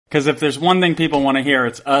Because if there's one thing people want to hear,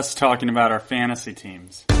 it's us talking about our fantasy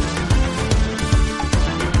teams.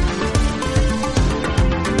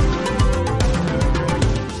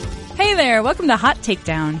 Hey there, welcome to Hot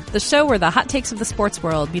Takedown, the show where the hot takes of the sports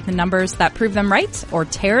world meet the numbers that prove them right or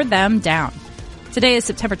tear them down. Today is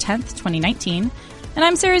September 10th, 2019, and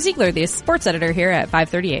I'm Sarah Ziegler, the sports editor here at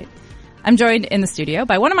 538. I'm joined in the studio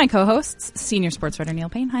by one of my co-hosts, senior sports writer Neil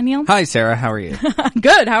Payne. Hi, Neil. Hi, Sarah. How are you?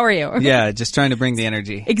 Good. How are you? Yeah, just trying to bring the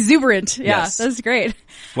energy. Exuberant. Yeah, Yes. That's great.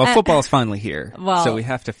 Well, football's finally here, well, so we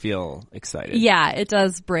have to feel excited. Yeah, it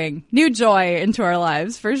does bring new joy into our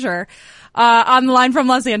lives, for sure. On the line from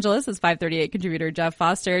Los Angeles is 538 contributor Jeff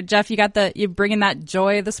Foster. Jeff, you bringing that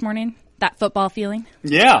joy this morning? That football feeling?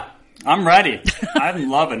 Yeah, I'm ready.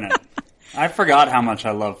 I'm loving it. I forgot how much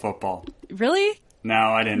I love football. Really? No,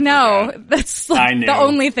 I didn't. No, forget. that's like the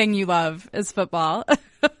only thing you love is football.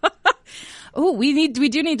 Oh, we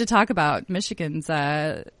do need to talk about Michigan's.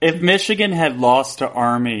 If Michigan had lost to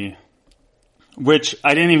Army, which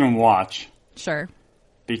I didn't even watch. Sure.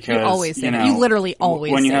 Because you always say that. You literally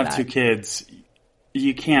always when you say have that. two kids,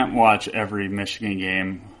 you can't watch every Michigan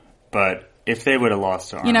game. But if they would have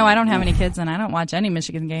lost to Army, I don't have any kids and I don't watch any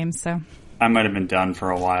Michigan games, so I might have been done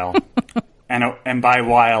for a while. And by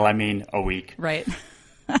while, I mean a week. Right.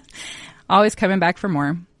 Always coming back for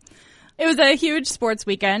more. It was a huge sports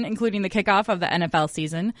weekend, including the kickoff of the NFL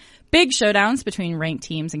season, big showdowns between ranked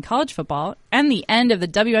teams in college football, and the end of the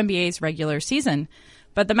WNBA's regular season.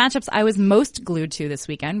 But the matchups I was most glued to this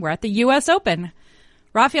weekend were at the U.S. Open.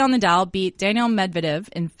 Rafael Nadal beat Daniel Medvedev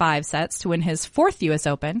in 5 sets to win his 4th U.S.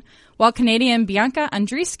 Open, while Canadian Bianca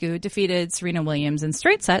Andreescu defeated Serena Williams in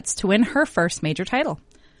straight sets to win her first major title.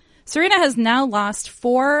 Serena has now lost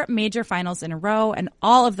 4 major finals in a row, and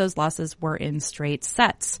all of those losses were in straight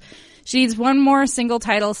sets. She needs one more single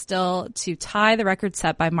title still to tie the record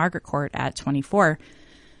set by Margaret Court at 24.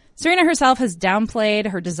 Serena herself has downplayed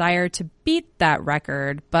her desire to beat that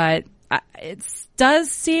record, but it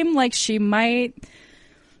does seem like she might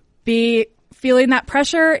be feeling that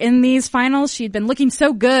pressure in these finals. She'd been looking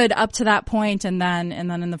so good up to that point, and then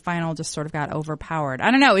in the final just sort of got overpowered.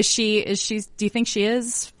 I don't know. Is she, do you think she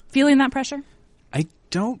is feeling that pressure? I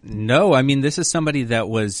don't know. I mean, this is somebody that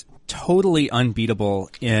was totally unbeatable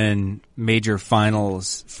in major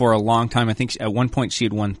finals for a long time. I think at one point she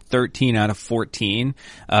had won 13 out of 14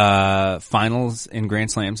 finals in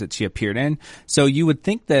Grand Slams that she appeared in. So you would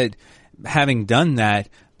think that having done that,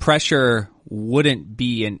 pressure wouldn't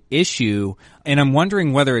be an issue. And I'm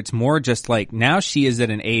wondering whether it's more just like now she is at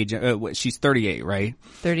an age, she's 38, right?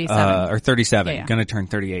 37. Or 37, yeah. Gonna turn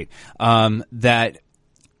 38. That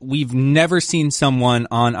we've never seen someone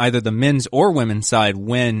on either the men's or women's side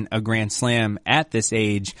win a Grand Slam at this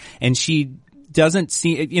age. And she doesn't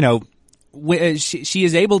see, she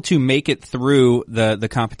is able to make it through the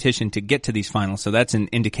competition to get to these finals. So that's an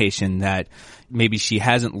indication that maybe she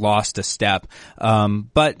hasn't lost a step.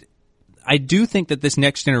 But I do think that this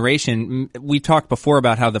next generation, we talked before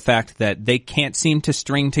about how the fact that they can't seem to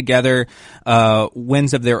string together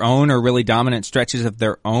wins of their own or really dominant stretches of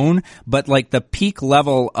their own, but like the peak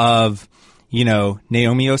level of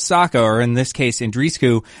Naomi Osaka, or in this case,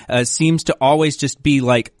 Andreescu, seems to always just be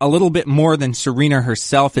like a little bit more than Serena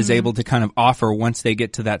herself is able to kind of offer once they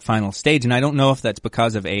get to that final stage. And I don't know if that's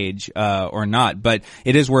because of age, or not, but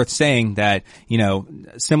it is worth saying that,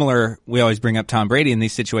 similar, we always bring up Tom Brady in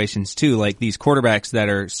these situations too, like these quarterbacks that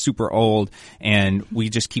are super old and we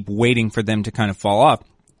just keep waiting for them to kind of fall off.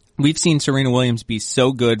 We've seen Serena Williams be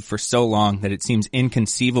so good for so long that it seems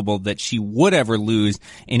inconceivable that she would ever lose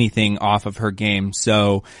anything off of her game.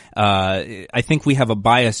 So I think we have a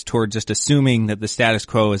bias toward just assuming that the status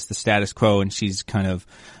quo is the status quo and she's kind of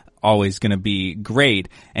always going to be great.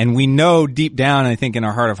 And we know deep down, I think in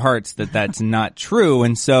our heart of hearts, that that's not true.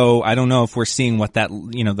 And so I don't know if we're seeing what that,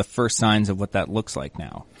 the first signs of what that looks like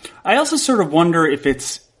now. I also sort of wonder if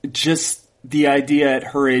it's just the idea at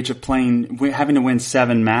her age of having to win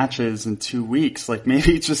 7 matches in 2 weeks, like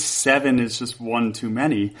maybe just 7 is just one too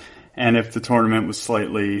many. And if the tournament was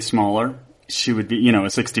slightly smaller, she would be, a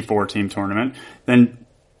 64 team tournament, then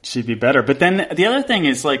she'd be better. But then the other thing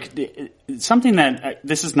is like something that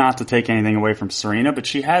this is not to take anything away from Serena, but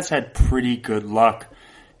she has had pretty good luck.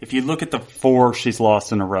 If you look at the 4 she's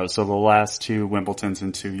lost in a row, so the last 2 Wimbledons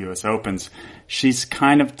and 2 U.S. Opens, she's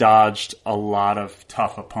kind of dodged a lot of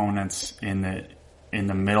tough opponents in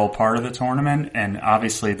the middle part of the tournament, and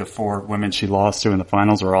obviously the 4 women she lost to in the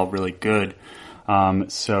finals are all really good.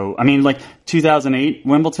 So I mean, like 2008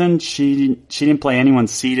 Wimbledon, she didn't play anyone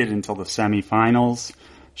seeded until the semifinals.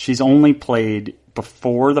 She's only played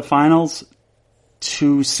before the finals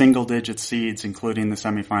 2 single-digit seeds, including the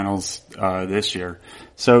semifinals this year.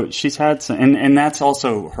 So she's had some, and that's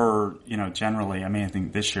also her, generally. I mean, I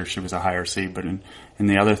think this year she was a higher seed, but in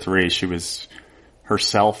the other 3, she was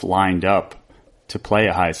herself lined up to play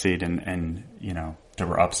a high seed, and there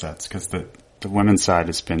were upsets because the women's side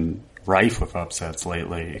has been rife with upsets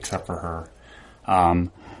lately, except for her.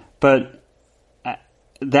 But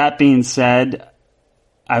that being said,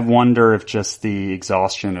 I wonder if just the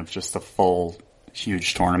exhaustion of just the full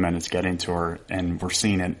huge tournament is getting to her, and we're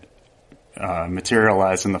seeing it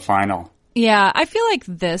materialize in the final. Yeah, I feel like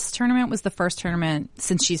this tournament was the first tournament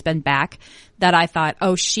since she's been back that I thought,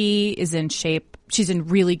 oh, she is in shape. She's in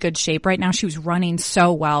really good shape right now. She was running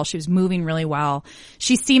so well. She was moving really well.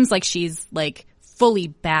 She seems like she's like fully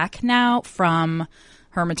back now from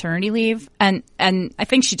her maternity leave. And I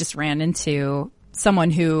think she just ran into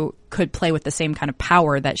someone who could play with the same kind of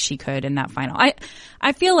power that she could in that final.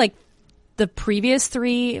 I feel like the previous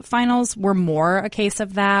 3 finals were more a case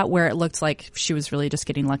of that, where it looked like she was really just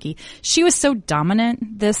getting lucky. She was so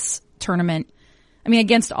dominant this tournament. I mean,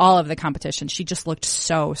 against all of the competition, she just looked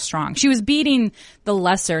so strong. She was beating the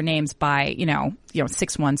lesser names by, 6-1,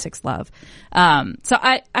 6-love. So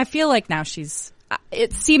I feel like now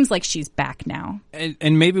it seems like she's back now.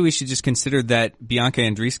 And maybe we should just consider that Bianca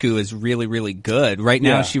Andreescu is really, really good. Right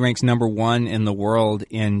now, she ranks number 1 in the world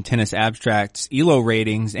in Tennis Abstract's ELO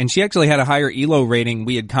ratings, and she actually had a higher ELO rating.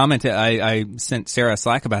 We had commented, I sent Sarah a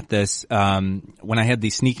Slack about this, when I had the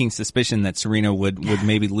sneaking suspicion that Serena would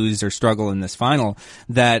maybe lose or struggle in this final,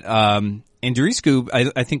 that, Andreescu,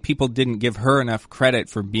 I think people didn't give her enough credit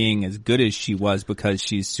for being as good as she was because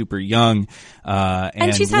she's super young,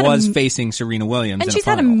 and was facing Serena Williams. And she's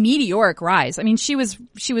had a meteoric rise. I mean, she was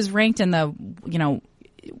ranked in the,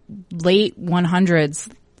 late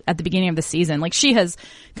 100s at the beginning of the season. Like, she has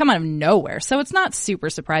come out of nowhere. So it's not super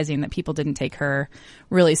surprising that people didn't take her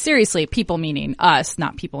really seriously. People meaning us,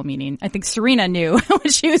 not people meaning, I think Serena knew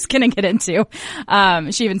what she was going to get into.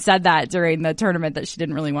 She even said that during the tournament that she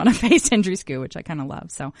didn't really want to face Andreescu, which I kind of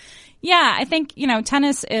love. So yeah, I think,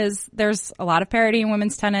 tennis there's a lot of parity in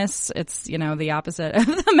women's tennis. It's, the opposite of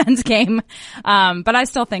the men's game. But I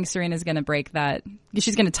still think Serena's going to break that.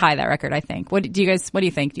 She's going to tie that record, I think. What do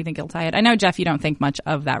you think? Do you think he'll tie it? I know, Jeff, you don't think much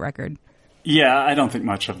of that record. Yeah, I don't think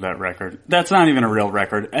much of that record. That's not even a real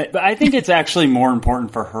record. I think it's actually more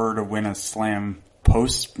important for her to win a slam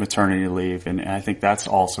post-maternity leave, and I think that's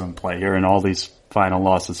also in play here. And all these final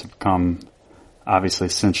losses have come, obviously,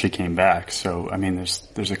 since she came back. So, I mean,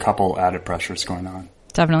 there's a couple added pressures going on.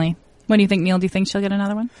 Definitely. What do you think, Neil? Do you think she'll get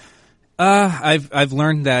another one? I've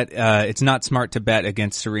learned that it's not smart to bet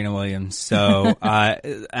against Serena Williams. So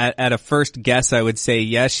at a first guess, I would say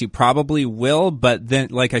yes, she probably will. But then,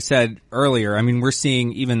 like I said earlier, I mean, we're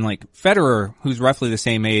seeing even like Federer, who's roughly the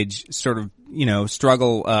same age, sort of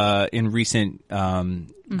struggle in recent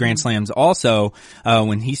Grand Slams also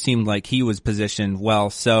when he seemed like he was positioned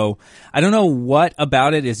well. So I don't know what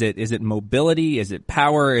about it. Is it mobility? Is it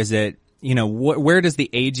power? Is it where does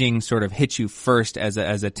the aging sort of hit you first as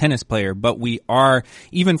a tennis player? But we are,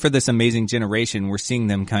 even for this amazing generation, we're seeing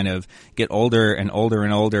them kind of get older and older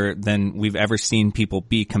and older than we've ever seen people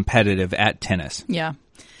be competitive at tennis. Yeah.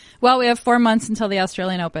 Well, we have 4 months until the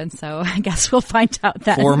Australian Open, so I guess we'll find out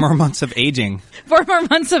then. 4 more months of aging. 4 more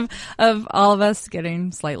months of all of us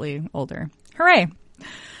getting slightly older. Hooray.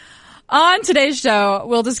 On today's show,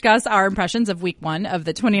 we'll discuss our impressions of Week 1 of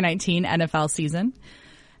the 2019 NFL season,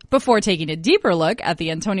 before taking a deeper look at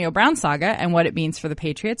the Antonio Brown saga and what it means for the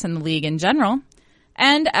Patriots and the league in general.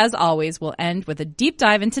 And as always, we'll end with a deep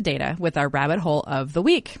dive into data with our rabbit hole of the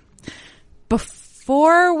week.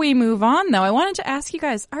 Before we move on, though, I wanted to ask you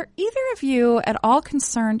guys, are either of you at all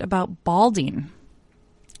concerned about balding?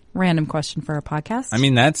 Random question for our podcast. I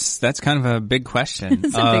mean, that's kind of a big question.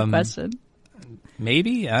 It's a big question.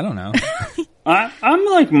 Maybe? I don't know. I'm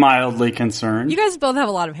like mildly concerned. You guys both have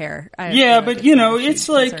a lot of hair. Yeah, but it's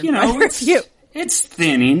like, it's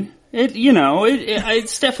thinning.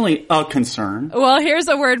 It's definitely a concern. Well, here's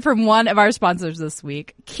a word from one of our sponsors this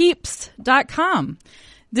week, Keeps.com.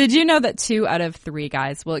 Did you know that 2 out of 3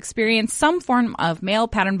 guys will experience some form of male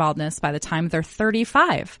pattern baldness by the time they're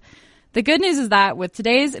 35? The good news is that with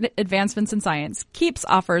today's advancements in science, Keeps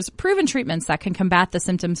offers proven treatments that can combat the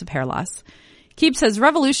symptoms of hair loss. Keeps has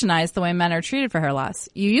revolutionized the way men are treated for hair loss.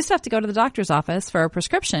 You used to have to go to the doctor's office for a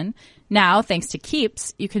prescription. Now, thanks to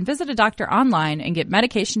Keeps, you can visit a doctor online and get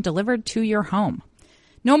medication delivered to your home.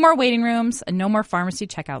 No more waiting rooms and no more pharmacy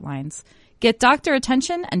checkout lines. Get doctor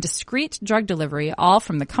attention and discreet drug delivery, all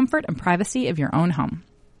from the comfort and privacy of your own home.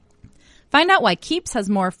 Find out why Keeps has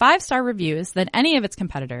more 5-star reviews than any of its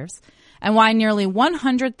competitors and why nearly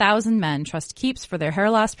 100,000 men trust Keeps for their hair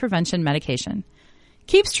loss prevention medication.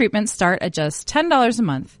 Keeps treatments start at just $10 a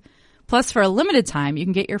month. Plus, for a limited time, you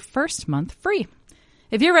can get your first month free.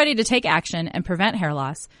 If you're ready to take action and prevent hair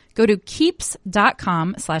loss, go to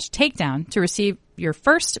keeps.com/takedown to receive your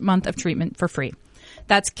first month of treatment for free.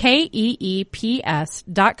 That's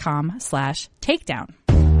KEEPS.com/takedown.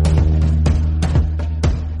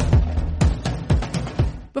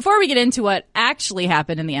 Before we get into what actually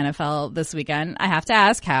happened in the NFL this weekend, I have to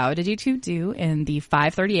ask, how did you two do in the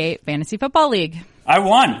 538 Fantasy Football League? I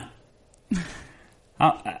won.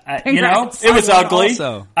 It was ugly.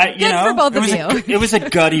 Also. Good for both of you. It was a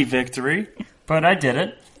gutty victory, but I did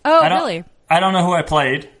it. Oh, really? I don't know who I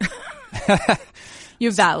played. You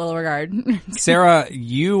have that little regard. Sarah,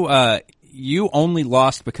 you only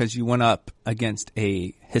lost because you went up against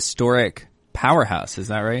a historic powerhouse. Is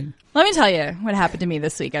that right? Let me tell you what happened to me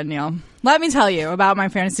this weekend, Neil. Let me tell you about my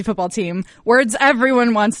fantasy football team. Words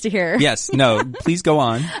everyone wants to hear. Yes. No. Please go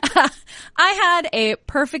on. I had a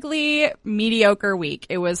perfectly mediocre week.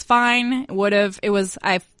 It was fine.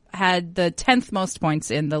 I had the 10th most points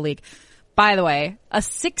in the league. By the way, a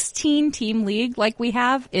 16-team league like we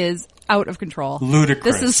have is out of control.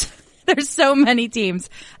 Ludicrous. There's so many teams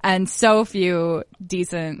and so few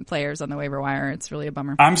decent players on the waiver wire. It's really a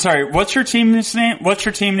bummer. I'm sorry. What's your team's name? What's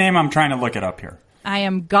your team name? I'm trying to look it up here. I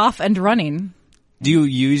am Goff and Running. Do you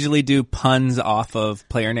usually do puns off of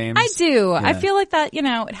player names? I do. Yeah. I feel like that,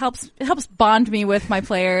 it helps bond me with my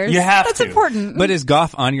players. You have That's to. important. But is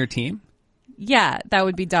Goff on your team? Yeah, that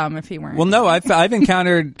would be dumb if he weren't. Well, no, I've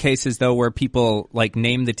encountered cases though where people like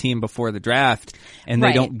name the team before the draft and they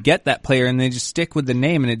Right. don't get that player and they just stick with the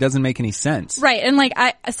name and it doesn't make any sense. Right, and like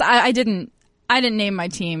I didn't name my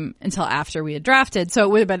team until after we had drafted, so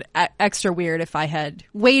it would have been extra weird if I had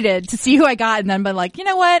waited to see who I got and then been like, you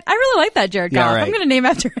know what, I really like that Jared Goff. right. I'm going to name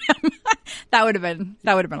after him. that would have been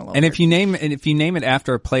a little. And weird. if you name it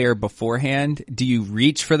after a player beforehand, do you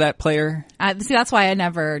reach for that player? See, that's why I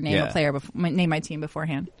never name Yeah. a player name my team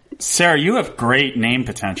beforehand. Sarah, you have great name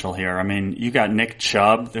potential here. I mean, you got Nick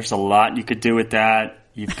Chubb. There's a lot you could do with that.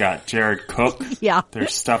 You've got Jared Cook. Yeah.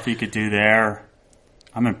 There's stuff you could do there.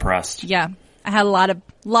 I'm impressed. Yeah. I had a lot of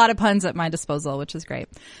puns at my disposal, which is great.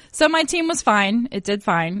 So my team was fine. It did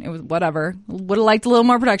fine. It was whatever. Would have liked a little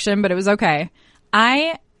more production, but it was okay.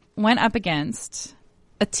 I went up against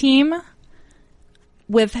a team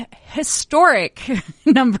with historic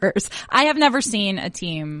numbers. I have never seen a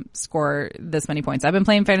team score this many points. I've been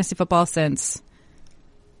playing fantasy football since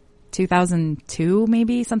 2002,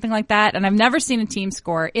 maybe something like that. And I've never seen a team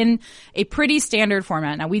score in a pretty standard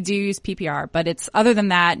format. Now we do use PPR, but it's other than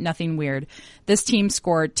that, nothing weird. This team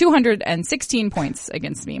scored 216 points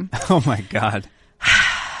against me. Oh my God.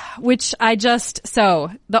 So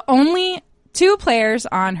the only two players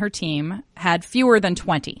on her team had fewer than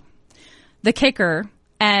 20. The kicker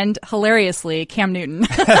and hilariously Cam Newton,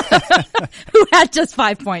 who had just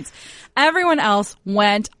 5 points. Everyone else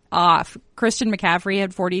went off. Christian McCaffrey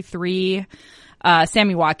had 43.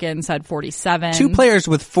 Sammy Watkins had 47. Two players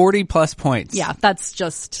with 40 plus points. Yeah, that's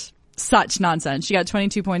just such nonsense. She got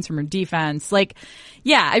 22 points from her defense. Like,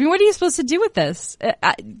 yeah, I mean, what are you supposed to do with this?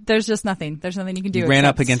 There's just nothing. There's nothing you can do. You ran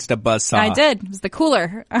up against a buzzsaw. I did. It was the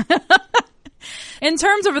cooler. In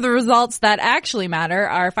terms of the results that actually matter,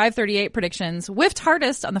 our 538 predictions whiffed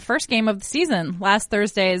hardest on the first game of the season, last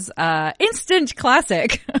Thursday's instant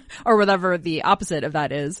classic, or whatever the opposite of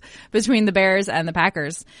that is, between the Bears and the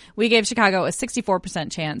Packers. We gave Chicago a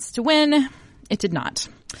 64% chance to win. It did not.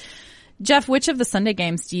 Jeff, which of the Sunday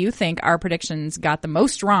games do you think our predictions got the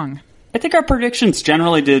most wrong? I think our predictions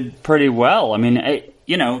generally did pretty well. I mean,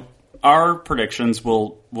 our predictions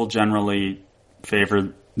will generally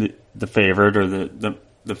favor the favorite or the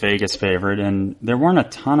Vegas favorite, and there weren't a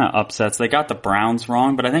ton of upsets. They got the Browns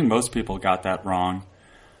wrong, but I think most people got that wrong.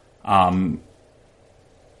 I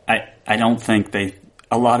don't think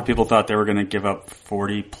a lot of people thought they were going to give up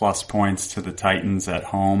 40 plus points to the Titans at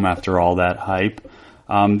home after all that hype.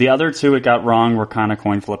 The other two it got wrong were kind of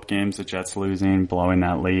coin flip games, the Jets losing, blowing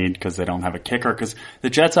that lead because they don't have a kicker, because the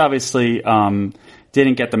Jets obviously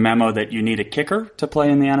didn't get the memo that you need a kicker to play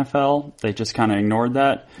in the NFL. They just kind of ignored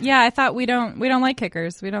that. Yeah, I thought we don't like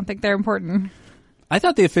kickers. We don't think they're important. I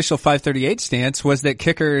thought the official 538 stance was that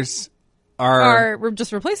kickers are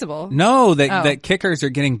just replaceable. No, that kickers are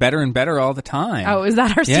getting better and better all the time. Oh, is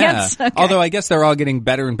that our stance? Yeah. Okay. Although I guess they're all getting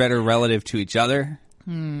better and better relative to each other.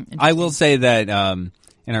 I will say that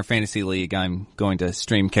in our fantasy league, I'm going to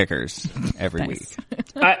stream kickers every week.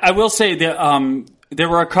 I will say that there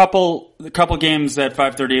were a couple games that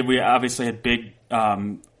 538 we obviously had big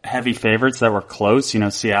heavy favorites that were close.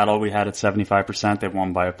 Seattle we had at 75%. They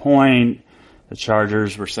won by a point. The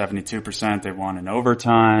Chargers were 72%. They won in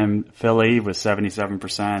overtime. Philly was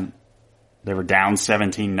 77%. They were down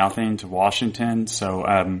 17-0 to Washington.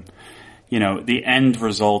 So, the end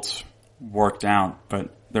results worked out,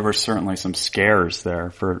 but there were certainly some scares there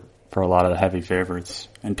for a lot of the heavy favorites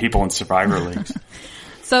and people in survivor leagues.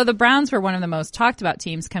 So the Browns were one of the most talked about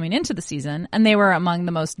teams coming into the season, and they were among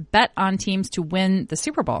the most bet on teams to win the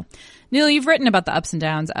Super Bowl. Neil, you've written about the ups and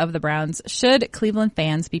downs of the Browns. Should Cleveland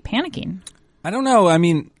fans be panicking? I don't know. I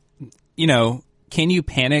mean, can you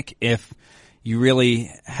panic if you really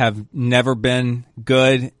have never been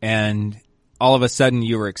good and all of a sudden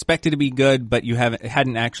you were expected to be good, but you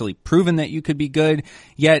hadn't actually proven that you could be good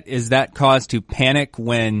yet? Is that cause to panic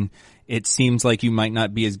when it seems like you might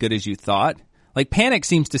not be as good as you thought? Like, panic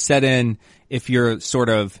seems to set in if you're sort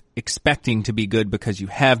of expecting to be good because you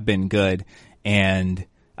have been good, and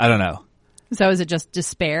I don't know. So is it just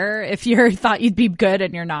despair if you thought you'd be good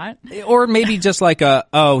and you're not? Or maybe just like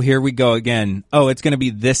here we go again. Oh, it's going to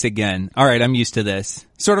be this again. All right, I'm used to this.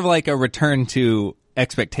 Sort of like a return to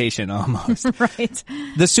expectation almost. Right.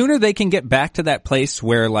 The sooner they can get back to that place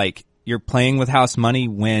where, like, you're playing with house money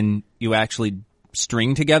when you actually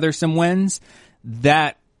string together some wins,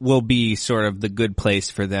 that will be sort of the good place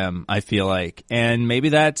for them, I feel like. And maybe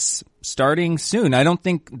that's starting soon. I don't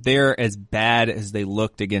think they're as bad as they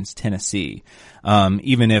looked against Tennessee,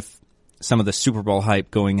 even if some of the Super Bowl hype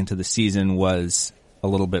going into the season was a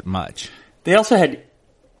little bit much. They also had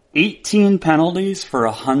 18 penalties for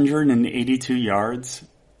 182 yards,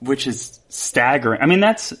 which is staggering. I mean,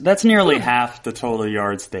 that's nearly half the total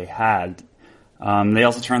yards they had. They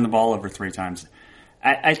also turned the ball over 3 times.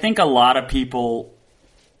 I think a lot of people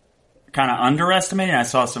kind of underestimating. I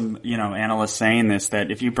saw some, analysts saying this,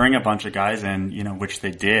 that if you bring a bunch of guys in, which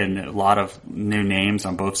they did, a lot of new names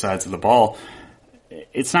on both sides of the ball,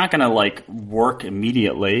 it's not going to work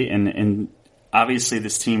immediately. And obviously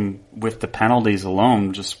this team with the penalties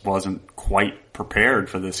alone just wasn't quite prepared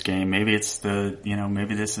for this game. Maybe it's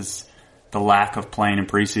maybe this is the lack of playing in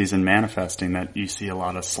preseason manifesting that you see a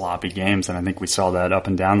lot of sloppy games. And I think we saw that up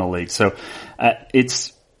and down the league. So,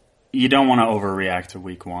 you don't want to overreact to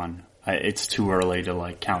week 1. It's too early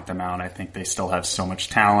to count them out. I think they still have so much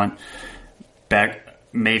talent.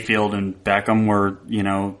 Mayfield and Beckham were,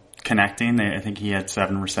 connecting. I think he had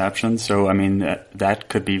 7 receptions. So, I mean, that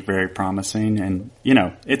could be very promising. And,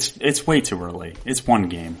 it's way too early. It's one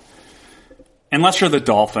game. Unless you're the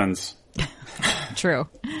Dolphins. True.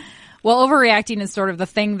 Well, overreacting is sort of the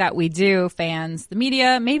thing that we do, fans, the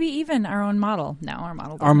media, maybe even our own model. No,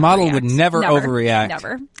 our model would never overreact.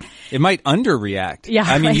 Never. It might underreact. Yeah,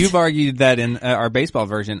 I mean, right. You've argued that in our baseball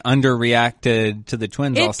version, underreacted to the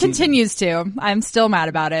Twins all season. It continues to. I'm still mad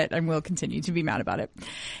about it and will continue to be mad about it.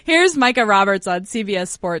 Here's Micah Roberts on CBS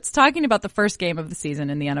Sports talking about the first game of the season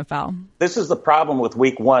in the NFL. This is the problem with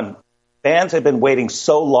week 1. Fans have been waiting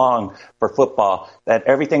so long for football that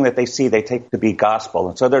everything that they see, they take to be gospel.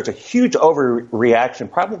 And so there's a huge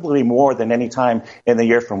overreaction, probably more than any time in the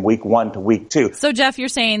year from week 1 to week 2. So, Jeff, you're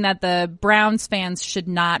saying that the Browns fans should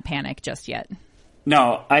not panic just yet?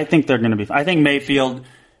 No, I think they're going to be. I think Mayfield,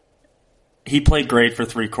 he played great for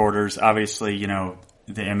 3 quarters. Obviously,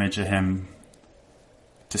 the image of him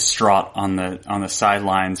distraught on the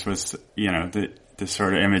sidelines was, the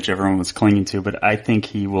sort of image everyone was clinging to, but I think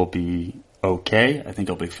he will be okay. I think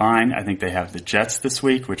he'll be fine. I think they have the Jets this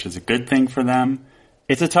week, which is a good thing for them.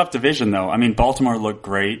 It's a tough division, though. I mean, Baltimore looked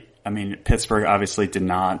great. I mean, Pittsburgh obviously did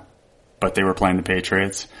not, but they were playing the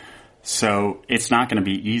Patriots. So it's not going to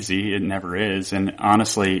be easy. It never is. And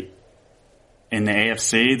honestly, in the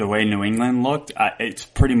AFC, the way New England looked, it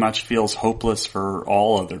pretty much feels hopeless for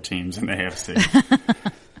all other teams in the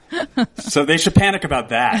AFC. So they should panic about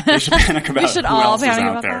that. They should panic about who else is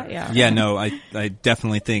out there. Yeah, no, I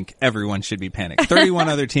definitely think everyone should be panicking. 31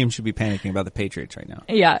 other teams should be panicking about the Patriots right now.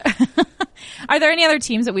 Yeah. Are there any other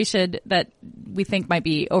teams that we think might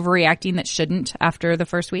be overreacting that shouldn't after the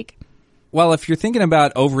first week? Well, if you're thinking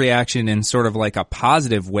about overreaction in sort of like a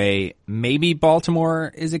positive way, maybe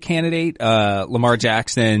Baltimore is a candidate. Lamar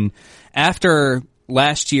Jackson, after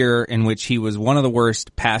last year in which he was one of the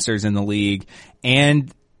worst passers in the league,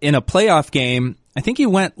 and in a playoff game, I think he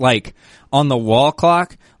went on the wall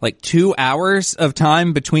clock, 2 hours of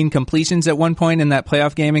time between completions at one point in that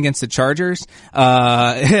playoff game against the Chargers,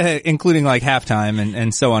 including halftime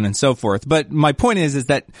and so on and so forth. But my point is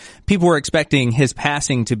that people were expecting his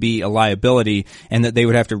passing to be a liability and that they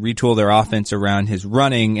would have to retool their offense around his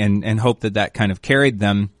running and hope that kind of carried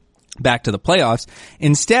them. back to the playoffs.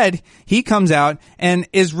 Instead, he comes out and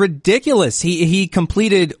is ridiculous. He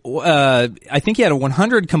completed, I think he had a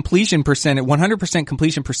 100% completion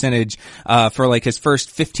percentage, for like his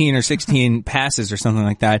first 15 or 16 passes or something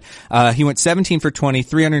like that. He went 17 for 20,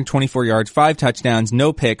 324 yards, 5 touchdowns,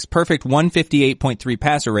 no picks, perfect 158.3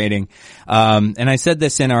 passer rating. And I said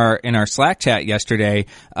this in our Slack chat yesterday.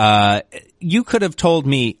 You could have told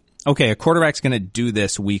me, okay, a quarterback's going to do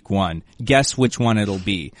this week 1. Guess which one it'll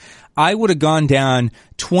be. I would have gone down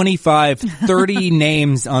 25, 30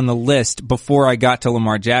 names on the list before I got to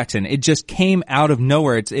Lamar Jackson. It just came out of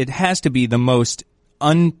nowhere. It has to be the most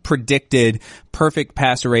unpredicted, perfect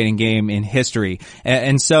passer rating game in history.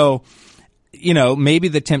 And so, maybe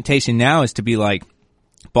the temptation now is to be like,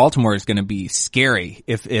 Baltimore is going to be scary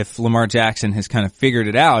if Lamar Jackson has kind of figured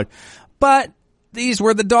it out. But these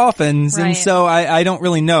were the Dolphins, right. And so I don't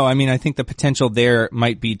really know. I mean, I think the potential there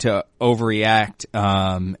might be to overreact,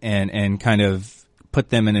 and kind of put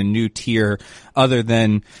them in a new tier other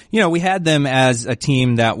than, we had them as a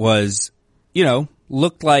team that was,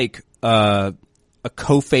 looked like, a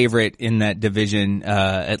co-favorite in that division,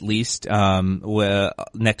 at least,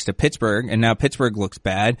 next to Pittsburgh, and now Pittsburgh looks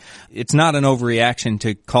bad. It's not an overreaction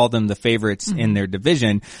to call them the favorites in their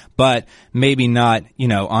division, but maybe not,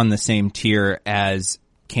 on the same tier as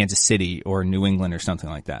Kansas City or New England or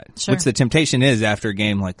something like that. Sure. Which the temptation is after a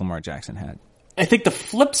game like Lamar Jackson had. I think the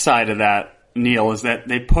flip side of that, Neil, is that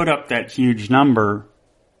they put up that huge number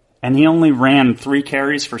and he only ran 3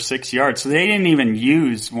 carries for 6 yards. So they didn't even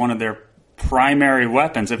use one of their primary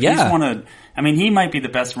weapons. If he's he might be the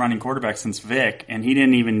best running quarterback since Vic, and he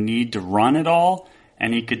didn't even need to run at all,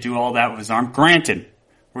 and he could do all that with his arm. Granted,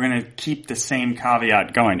 we're going to keep the same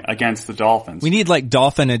caveat going against the Dolphins. We need like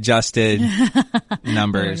dolphin adjusted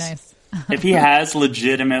numbers. Very nice. If he has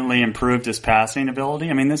legitimately improved his passing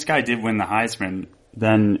ability, this guy did win the Heisman,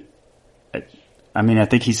 then I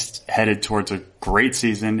think he's headed towards a great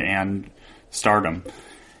season and stardom.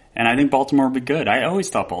 And I think Baltimore would be good. I always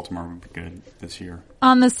thought Baltimore would be good this year.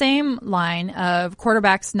 On the same line of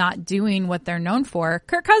quarterbacks not doing what they're known for,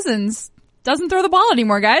 Kirk Cousins doesn't throw the ball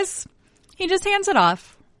anymore, guys. He just hands it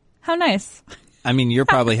off. How nice. You're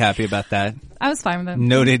probably happy about that. I was fine with it.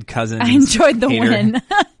 Noted Cousins. I enjoyed the hater. win.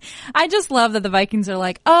 I just love that the Vikings are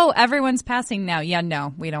like, oh, everyone's passing now. Yeah,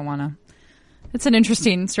 no, we don't want to. It's an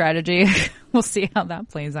interesting strategy. We'll see how that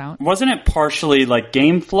plays out. Wasn't it partially like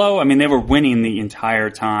game flow? They were winning the entire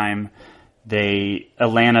time.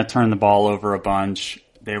 Atlanta turned the ball over a bunch.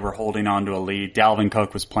 They were holding on to a lead. Dalvin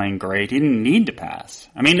Cook was playing great. He didn't need to pass.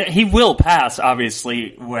 He will pass,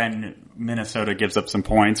 obviously, when Minnesota gives up some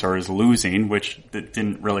points or is losing, which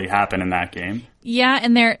didn't really happen in that game. Yeah,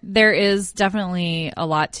 and there is definitely a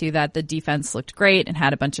lot to that. The defense looked great and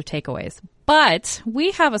had a bunch of takeaways. But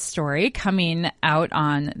we have a story coming out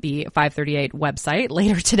on the 538 website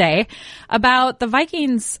later today about the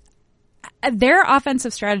Vikings. Their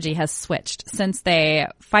offensive strategy has switched since they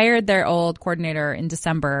fired their old coordinator in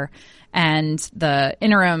December and the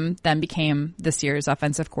interim then became this year's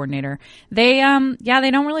offensive coordinator. They don't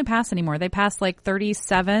really pass anymore. They pass like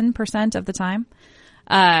 37% of the time.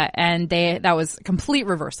 And that was a complete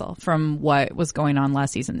reversal from what was going on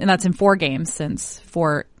last season. And that's in 4 games since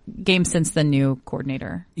the new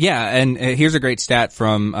coordinator. Yeah, and here's a great stat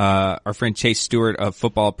from our friend Chase Stewart of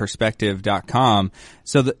footballperspective.com.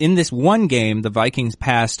 So in this one game, the Vikings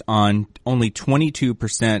passed on only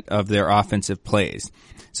 22% of their offensive plays.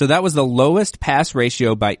 So that was the lowest pass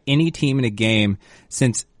ratio by any team in a game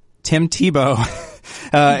since Tim Tebow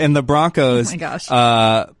and the Broncos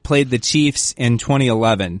played the Chiefs in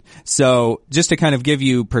 2011. So just to kind of give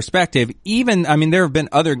you perspective, there have been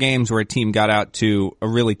other games where a team got out to a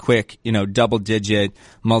really quick, double-digit,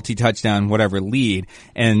 multi-touchdown, whatever lead,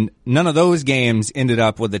 and none of those games ended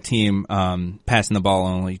up with the team passing the ball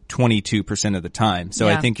only 22% of the time. So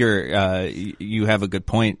yeah. I think you have a good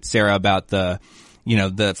point, Sarah, about the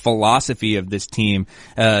philosophy of this team.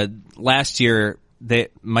 Last year,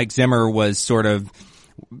 Mike Zimmer was sort of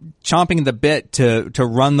chomping the bit to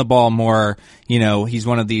run the ball more. He's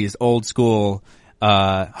one of these old school,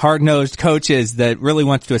 hard-nosed coaches that really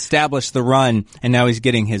wants to establish the run, and now he's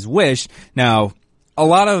getting his wish. Now, a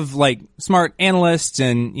lot of smart analysts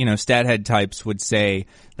and, stat head types would say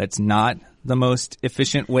that's not the most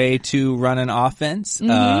efficient way to run an offense.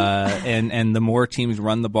 Mm-hmm. And the more teams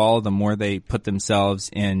run the ball, the more they put themselves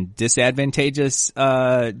in disadvantageous,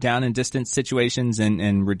 down and distance situations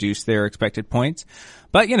and reduce their expected points.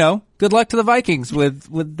 But, good luck to the Vikings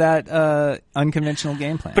with that, unconventional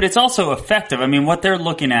game plan. But it's also effective. What they're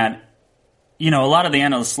looking at, a lot of the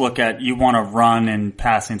analysts look at, you want to run in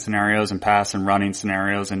passing scenarios and pass and running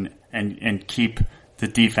scenarios and keep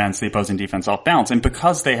the opposing defense off balance. And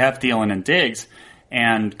because they have Thielen and Diggs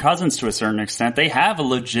and Cousins to a certain extent, they have a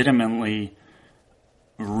legitimately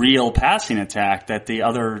real passing attack that the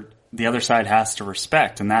other side has to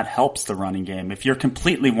respect, and that helps the running game. If you're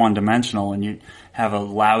completely one-dimensional and you have a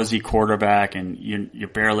lousy quarterback and you're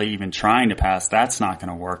barely even trying to pass, that's not going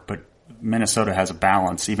to work. But Minnesota has a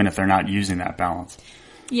balance, even if they're not using that balance.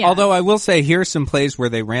 Yeah. Although I will say, here's some plays where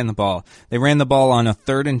they ran the ball. They ran the ball on a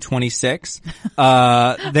 3rd and 26.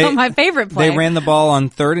 My favorite play. They ran the ball on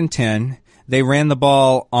 3rd and 10. They ran the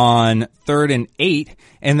ball on 3rd and 8,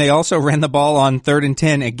 and they also ran the ball on 3rd and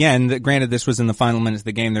 10 again. Granted, this was in the final minutes of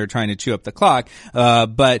the game. They were trying to chew up the clock.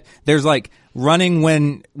 But there's like running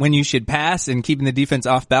when you should pass and keeping the defense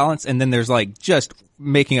off balance. And then there's like just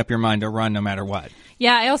making up your mind to run no matter what.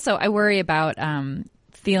 Yeah. I worry about,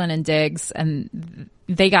 Thielen and Diggs, and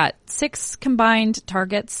they got 6 combined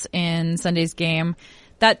targets in Sunday's game.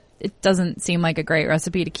 That it doesn't seem like a great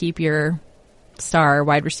recipe to keep your star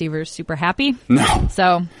wide receivers super happy. No.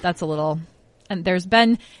 So that's a little, and there's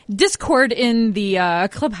been discord in the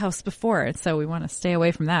clubhouse before, so we want to stay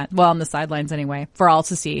away from that. Well, on the sidelines anyway, for all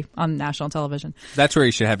to see on national television. That's where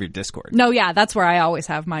you should have your Discord. No, yeah, that's where I always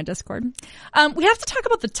have my Discord. We have to talk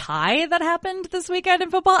about the tie that happened this weekend in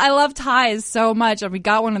football. I love ties so much, and we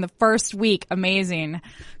got one in the first week. Amazing.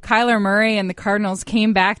 Kyler Murray and the Cardinals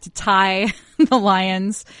came back to tie the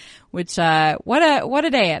Lions, which what a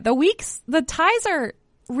day. The ties are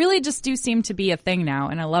really just do seem to be a thing now,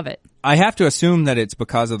 and I love it. I have to assume that it's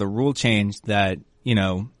because of the rule change that,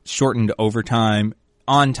 shortened overtime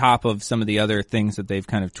on top of some of the other things that they've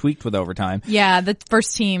kind of tweaked with overtime. Yeah, the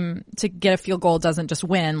first team to get a field goal doesn't just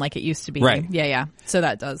win like it used to be. Right. Yeah. So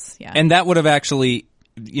that does, yeah. And that would have actually,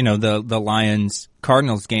 the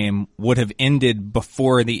Lions-Cardinals game would have ended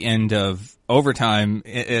before the end of overtime,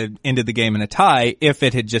 it ended the game in a tie if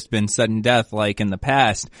it had just been sudden death like in the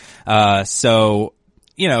past.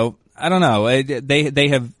 I don't know. They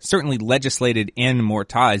have certainly legislated in more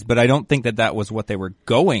ties, but I don't think that was what they were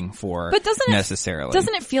going for. But necessarily.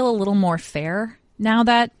 Doesn't it feel a little more fair now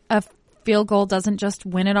that a field goal doesn't just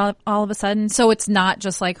win it all of a sudden? So it's not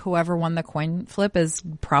just like whoever won the coin flip is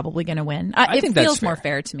probably going to win. It feels more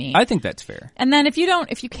fair to me. I think that's fair. And then if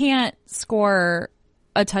you can't score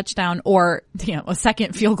a touchdown or a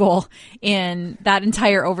second field goal in that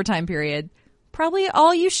entire overtime period, probably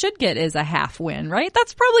all you should get is a half win, right?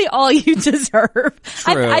 That's probably all you deserve.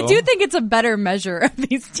 I do think it's a better measure of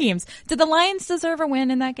these teams. Did the Lions deserve a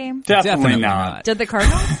win in that game? Definitely not. Did the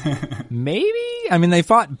Cardinals? Maybe. I mean, they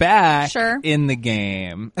fought back in the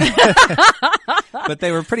game, but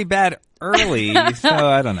they were pretty bad early, so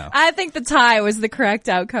I don't know. I think the tie was the correct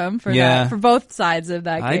outcome for that, for both sides of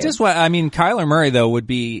that game. Kyler Murray though would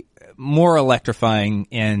be more electrifying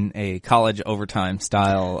in a college overtime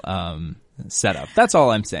style setup. That's all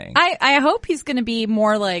I'm saying. I hope he's going to be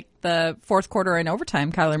more like the fourth quarter and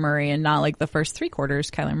overtime Kyler Murray and not like the first 3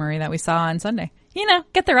 quarters Kyler Murray that we saw on Sunday.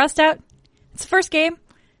 Get the rust out. It's the first game.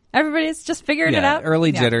 Everybody's just figuring it out.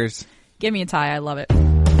 Early jitters. Give me a tie. I love it.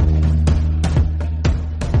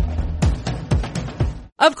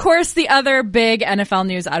 Of course, the other big NFL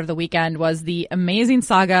news out of the weekend was the amazing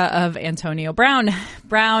saga of Antonio Brown.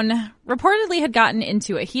 Brown reportedly had gotten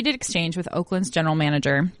into a heated exchange with Oakland's general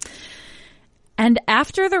manager. And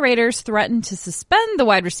after the Raiders threatened to suspend the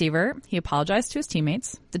wide receiver, he apologized to his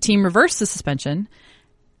teammates. The team reversed the suspension.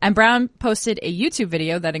 And Brown posted a YouTube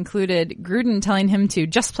video that included Gruden telling him to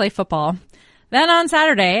just play football. Then on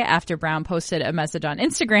Saturday, after Brown posted a message on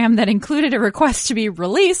Instagram that included a request to be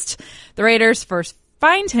released, the Raiders first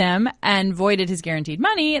fined him and voided his guaranteed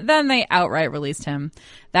money. Then they outright released him.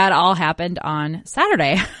 That all happened on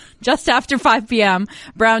Saturday. Just after 5 p.m.,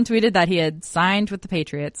 Brown tweeted that he had signed with the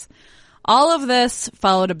Patriots. All of this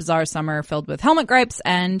followed a bizarre summer filled with helmet gripes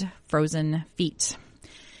and frozen feet.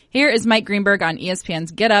 Here is Mike Greenberg on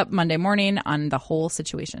ESPN's Get Up Monday morning on the whole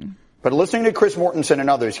situation. But listening to Chris Mortensen and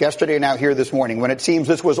others yesterday and now here this morning, when it seems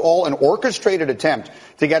this was all an orchestrated attempt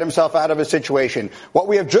to get himself out of a situation, what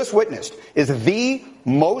we have just witnessed is the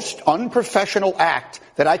most unprofessional act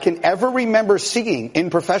that I can ever remember seeing in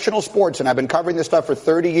professional sports, and I've been covering this stuff for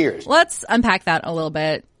 30 years. Let's unpack that a little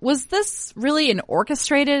bit. Was this really an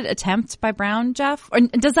orchestrated attempt by Brown, Jeff? Or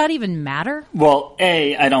does that even matter? Well,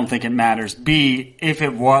 A, I don't think it matters. B, if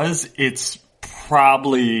it was, it's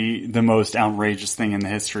probably the most outrageous thing in the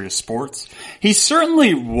history of sports. He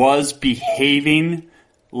certainly was behaving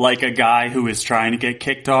like a guy who is trying to get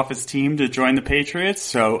kicked off his team to join the Patriots,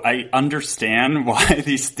 so I understand why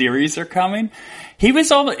these theories are coming.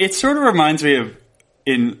 It sort of reminds me of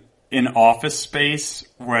in Office Space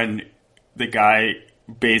when the guy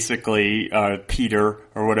basically Peter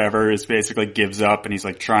or whatever is basically gives up and he's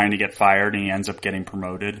like trying to get fired and he ends up getting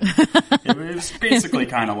promoted. It was basically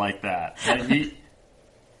kind of like that.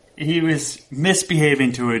 He was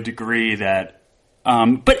misbehaving to a degree that,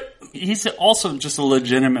 but he's also just a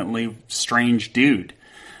legitimately strange dude.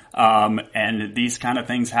 And these kind of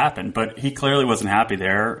things happen, but he clearly wasn't happy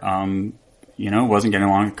there. Wasn't getting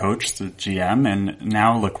along with coach, the GM, and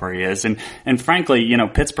now look where he is. And frankly,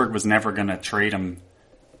 Pittsburgh was never going to trade him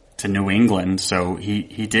to New England, so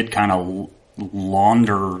he did kind of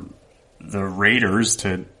launder the Raiders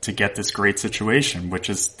to get this great situation,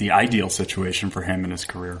 which is the ideal situation for him in his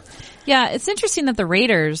career. Yeah, it's interesting that the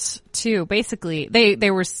Raiders, too, basically,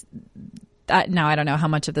 they were... now, I don't know how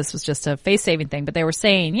much of this was just a face-saving thing, but they were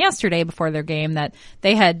saying yesterday before their game that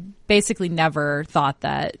they had basically never thought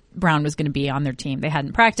that Brown was going to be on their team. They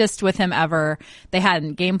hadn't practiced with him ever. They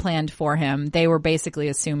hadn't game planned for him. They were basically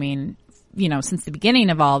assuming, since the beginning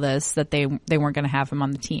of all this that they weren't going to have him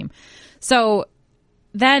on the team. So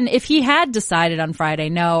then if he had decided on Friday,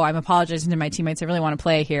 no, I'm apologizing to my teammates, I really want to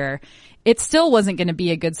play here, it still wasn't going to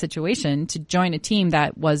be a good situation to join a team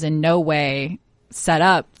that was in no way set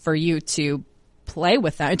up for you to play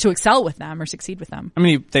with them, to excel with them or succeed with them. I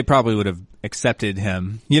mean, they probably would have accepted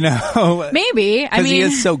him, Maybe. Because he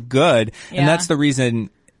is so good. Yeah. And that's the reason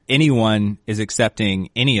anyone is accepting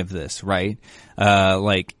any of this, right?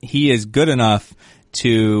 He is good enough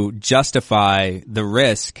to justify the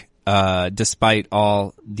risk, despite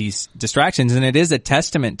all these distractions. And it is a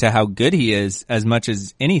testament to how good he is as much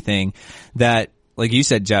as anything that, like you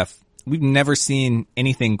said, Jeff, we've never seen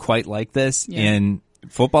anything quite like this in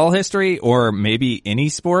football history or maybe any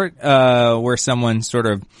sport, where someone sort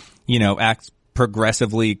of, acts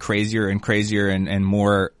progressively crazier and crazier and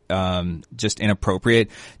more, just inappropriate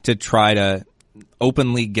to try to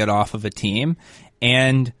openly get off of a team.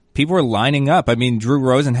 And people are lining up. I mean, Drew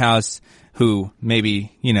Rosenhaus, who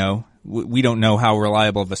maybe, we don't know how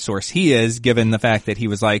reliable of a source he is given the fact that he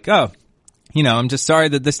was like, oh, I'm just sorry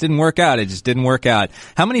that this didn't work out. It just didn't work out.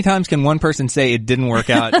 How many times can one person say it didn't work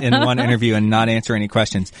out in one interview and not answer any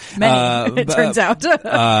questions? Many, it turns out.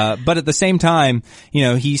 But at the same time,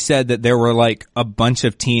 he said that there were like a bunch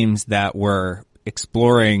of teams that were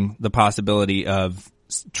exploring the possibility of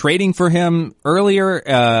trading for him earlier,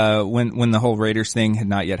 when the whole Raiders thing had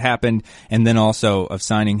not yet happened, and then also of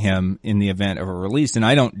signing him in the event of a release. And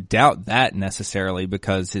I don't doubt that necessarily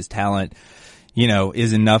because his talent,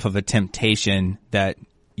 is enough of a temptation that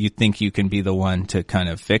you think you can be the one to kind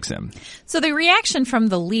of fix him. So the reaction from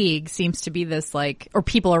the league seems to be this or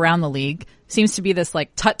people around the league seems to be this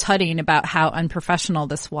tut-tutting about how unprofessional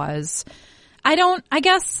this was. I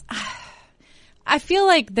feel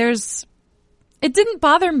like it didn't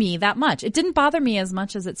bother me that much. It didn't bother me as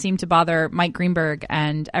much as it seemed to bother Mike Greenberg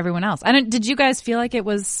and everyone else. Did you guys feel like it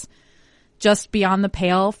was just beyond the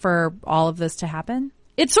pale for all of this to happen?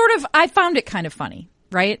 I found it kind of funny,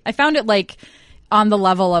 right? I found it on the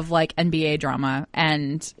level of NBA drama,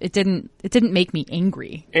 and it didn't make me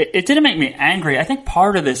angry. It didn't make me angry. I think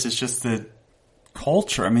part of this is just the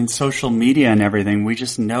culture. I mean, social media and everything. We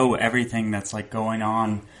just know everything that's going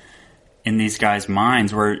on in these guys'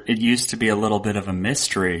 minds, where it used to be a little bit of a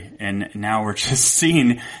mystery. And now we're just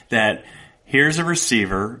seeing that here's a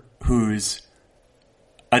receiver who's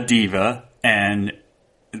a diva, and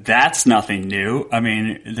that's nothing new. I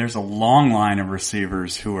mean, there's a long line of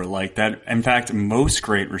receivers who are like that. In fact, most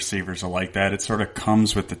great receivers are like that. It sort of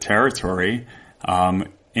comes with the territory.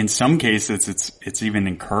 In some cases, it's even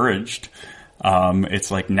encouraged.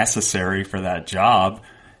 It's necessary for that job.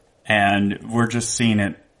 And we're just seeing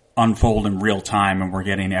it unfold in real time, and we're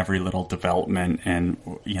getting every little development, and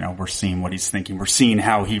we're seeing what he's thinking. We're seeing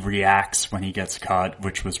how he reacts when he gets cut,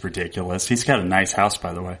 which was ridiculous. He's got a nice house,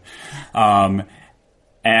 by the way.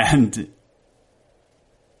 And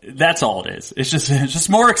that's all it is. It's just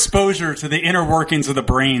more exposure to the inner workings of the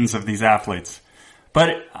brains of these athletes.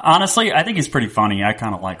 But honestly, I think he's pretty funny. I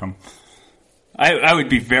kind of like him. I would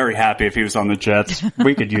be very happy if he was on the Jets.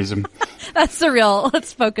 We could use him. Let's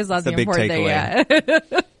focus on the important thing. Yeah.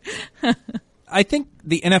 I think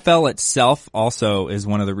the NFL itself also is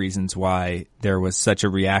one of the reasons why there was such a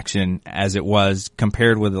reaction as it was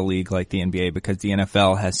compared with a league like the NBA, because the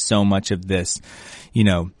NFL has so much of this,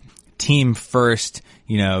 team first,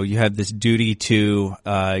 you have this duty to,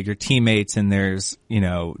 your teammates, and there's,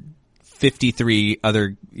 53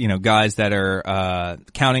 other, guys that are,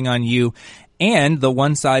 counting on you, and the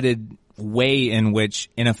one-sided way in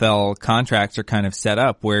which NFL contracts are kind of set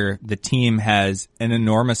up, where the team has an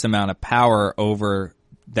enormous amount of power over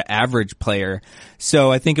the average player.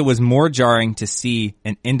 So I think it was more jarring to see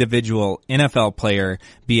an individual NFL player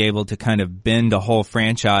be able to kind of bend a whole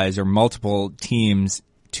franchise or multiple teams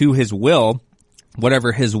to his will,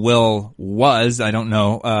 whatever his will was. I don't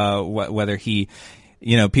know whether he,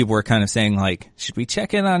 people were kind of saying, like, should we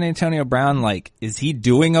check in on Antonio Brown? Like, is he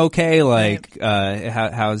doing okay? Like,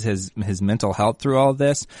 how's his mental health through all of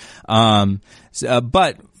this?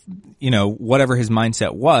 But whatever his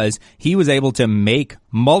mindset was, he was able to make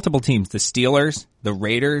multiple teams, the Steelers, the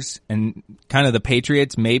Raiders, and kind of the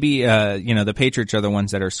Patriots. Maybe, the Patriots are the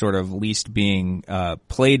ones that are sort of least being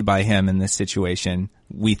played by him in this situation,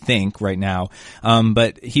 we think, right now.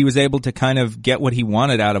 But he was able to kind of get what he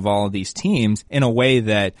wanted out of all of these teams in a way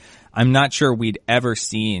that I'm not sure we'd ever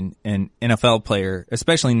seen an NFL player,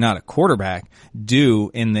 especially not a quarterback, do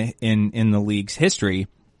in the league's history.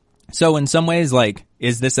 So in some ways, like,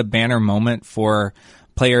 is this a banner moment for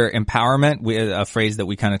player empowerment, a phrase that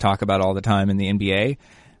we kind of talk about all the time in the NBA?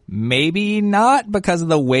 Maybe not, because of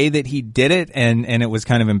the way that he did it, and it was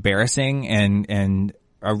kind of embarrassing and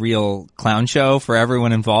a real clown show for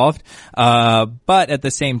everyone involved. But at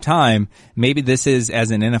the same time, maybe this is,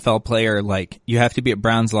 as an NFL player, like, you have to be at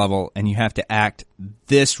Brown's level and you have to act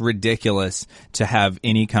this ridiculous to have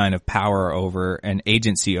any kind of power over and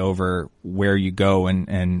agency over where you go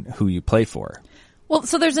and who you play for. Well,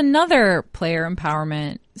 so there's another player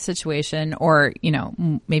empowerment situation, or,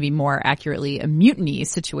 maybe more accurately, a mutiny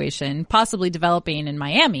situation, possibly developing in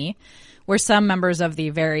Miami, where some members of the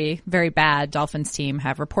very, very bad Dolphins team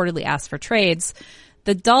have reportedly asked for trades.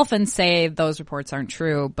 The Dolphins say those reports aren't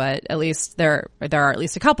true, but at least there are at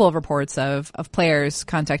least a couple of reports of players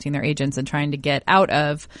contacting their agents and trying to get out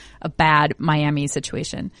of a bad Miami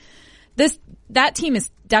situation. That team is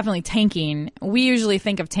definitely tanking. We usually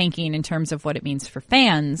think of tanking in terms of what it means for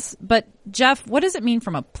fans, but Jeff, what does it mean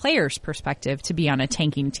from a player's perspective to be on a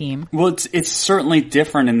tanking team? Well, it's certainly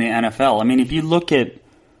different in the NFL. I mean, if you look at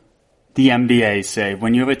the NBA, say,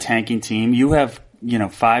 when you have a tanking team, you have,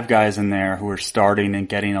 5 guys in there who are starting and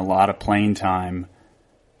getting a lot of playing time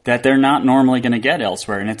that they're not normally going to get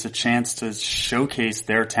elsewhere. And it's a chance to showcase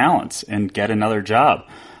their talents and get another job.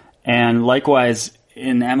 And likewise,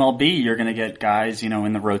 in MLB, you're going to get guys,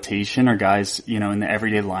 in the rotation, or guys, in the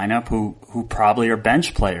everyday lineup who probably are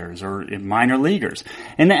bench players or minor leaguers.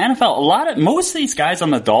 In the NFL, most of these guys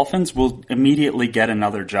on the Dolphins will immediately get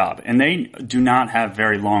another job, and they do not have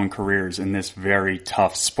very long careers in this very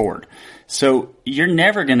tough sport. So you're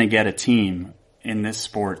never going to get a team in this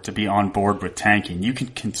sport to be on board with tanking. You can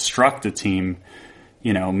construct a team,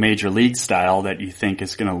 major league style, that you think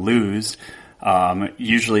is going to lose.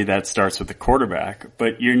 Usually that starts with the quarterback,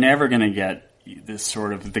 but you're never going to get this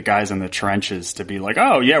sort of the guys in the trenches to be like,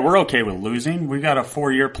 oh yeah, we're okay with losing. We've got a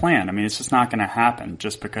 4-year plan. I mean, it's just not going to happen,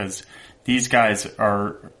 just because these guys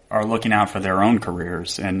are looking out for their own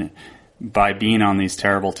careers. And by being on these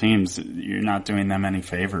terrible teams, you're not doing them any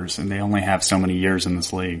favors, and they only have so many years in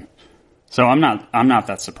this league. So I'm not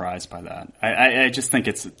that surprised by that. I just think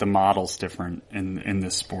the model's different in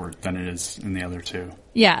this sport than it is in the other two.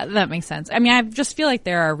 Yeah, that makes sense. I mean, I just feel like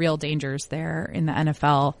there are real dangers there in the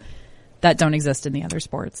NFL that don't exist in the other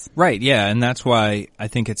sports. Right, yeah, and that's why I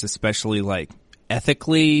think it's especially, like,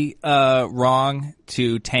 ethically wrong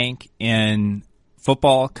to tank in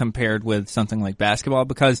football compared with something like basketball,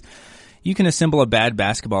 because you can assemble a bad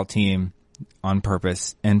basketball team on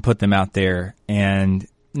purpose and put them out there, and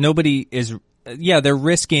nobody is, they're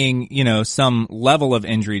risking, some level of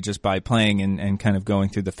injury just by playing and kind of going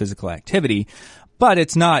through the physical activity, but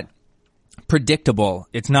it's not predictable.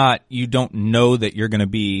 It's not, you don't know that you're going to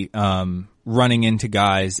be, running into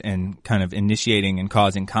guys and kind of initiating and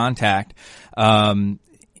causing contact.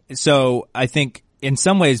 So I think in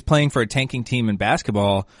some ways playing for a tanking team in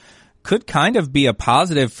basketball could kind of be a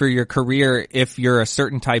positive for your career if you're a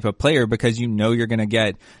certain type of player, because you're going to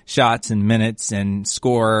get shots and minutes and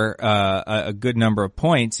score a good number of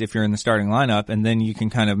points if you're in the starting lineup, and then you can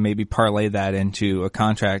kind of maybe parlay that into a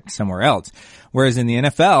contract somewhere else. Whereas in the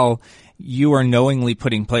NFL, you are knowingly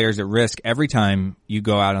putting players at risk every time you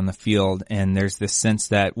go out on the field, and there's this sense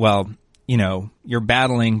that, well, you're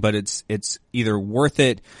battling, but it's either worth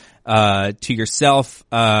it to yourself,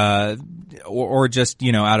 or just,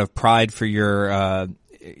 out of pride for your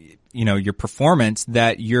performance,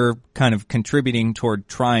 that you're kind of contributing toward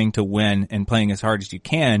trying to win and playing as hard as you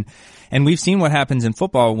can. And we've seen what happens in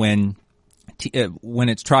football when when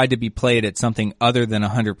it's tried to be played at something other than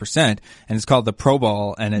 100%, and it's called the Pro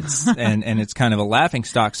Bowl, and it's and it's kind of a laughing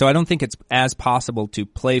stock. So I don't think it's as possible to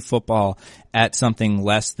play football at something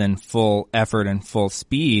less than full effort and full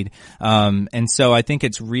speed. And so I think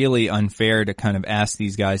it's really unfair to kind of ask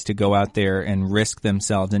these guys to go out there and risk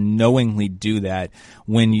themselves and knowingly do that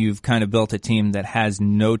when you've kind of built a team that has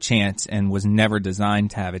no chance and was never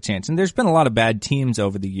designed to have a chance. And there's been a lot of bad teams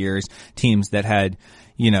over the years, teams that had,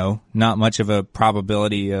 not much of a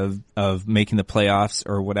probability of making the playoffs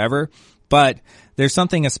or whatever. But there's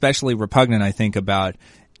something especially repugnant, I think, about,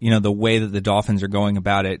 the way that the Dolphins are going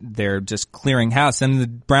about it. They're just clearing house. And the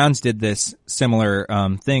Browns did this similar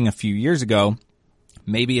thing a few years ago.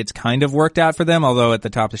 Maybe it's kind of worked out for them, although at the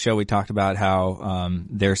top of the show we talked about how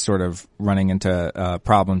they're sort of running into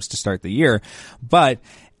problems to start the year. But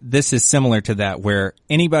this is similar to that, where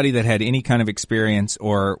anybody that had any kind of experience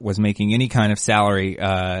or was making any kind of salary,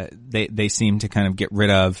 they seem to kind of get rid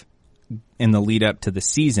of in the lead up to the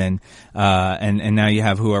season. And now you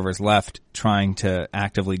have whoever's left trying to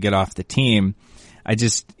actively get off the team.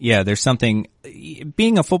 There's something,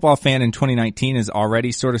 being a football fan in 2019 is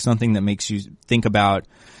already sort of something that makes you think about,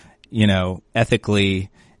 ethically,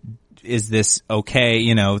 is this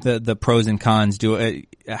okay? The pros and cons.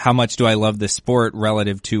 How much do I love this sport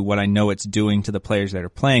relative to what I know it's doing to the players that are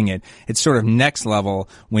playing it? It's sort of next level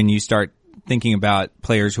when you start thinking about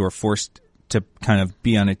players who are forced to kind of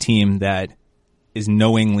be on a team that is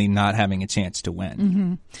knowingly not having a chance to win.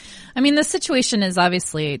 Mm-hmm. I mean, the situation is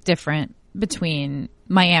obviously different between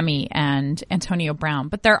Miami and Antonio Brown,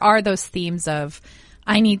 but there are those themes of,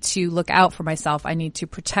 I need to look out for myself. I need to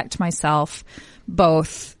protect myself,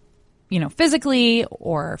 both physically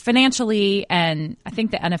or financially. And I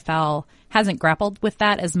think the NFL hasn't grappled with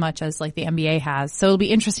that as much as like the NBA has. So it'll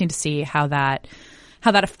be interesting to see how that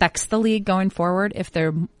affects the league going forward.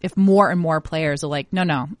 If more and more players are like,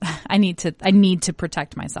 no, I need to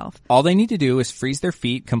protect myself. All they need to do is freeze their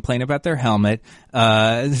feet, complain about their helmet,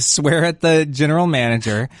 swear at the general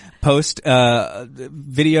manager, post,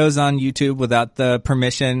 videos on YouTube without the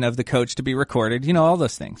permission of the coach to be recorded, all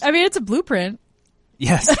those things. I mean, it's a blueprint.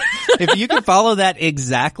 Yes. If you can follow that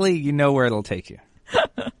exactly, you know where it'll take you.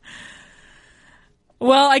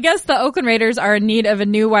 Well, I guess the Oakland Raiders are in need of a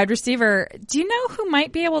new wide receiver. Do you know who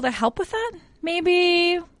might be able to help with that?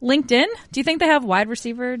 Maybe LinkedIn? Do you think they have wide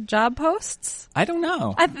receiver job posts? I don't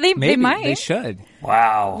know. They might. They should.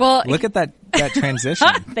 Wow. Well, look at that transition.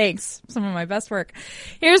 Thanks. Some of my best work.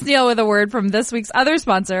 Here's Neil with a word from this week's other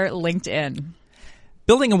sponsor, LinkedIn.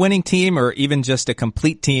 Building a winning team, or even just a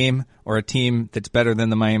complete team, or a team that's better than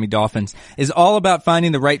the Miami Dolphins, is all about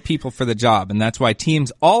finding the right people for the job. And that's why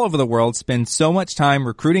teams all over the world spend so much time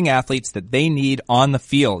recruiting athletes that they need on the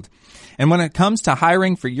field. And when it comes to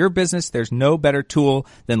hiring for your business, there's no better tool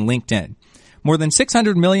than LinkedIn. More than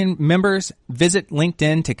 600 million members visit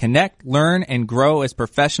LinkedIn to connect, learn, and grow as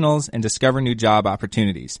professionals and discover new job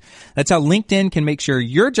opportunities. That's how LinkedIn can make sure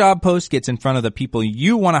your job post gets in front of the people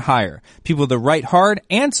you want to hire, people with the right hard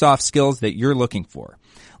and soft skills that you're looking for.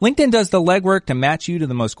 LinkedIn does the legwork to match you to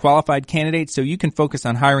the most qualified candidates so you can focus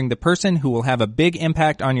on hiring the person who will have a big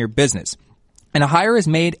impact on your business. And a hire is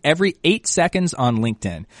made every 8 seconds on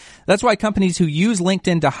LinkedIn. That's why companies who use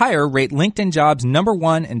LinkedIn to hire rate LinkedIn Jobs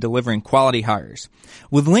 #1 in delivering quality hires.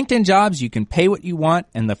 With LinkedIn Jobs, you can pay what you want,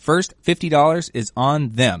 and the first $50 is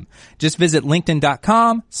on them. Just visit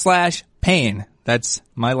linkedin.com/Payne. That's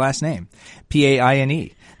my last name.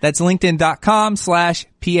 P-A-I-N-E. That's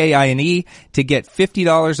linkedin.com/Payne to get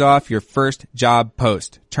 $50 off your first job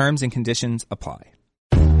post. Terms and conditions apply.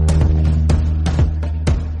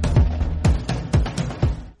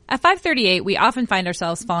 At 538, we often find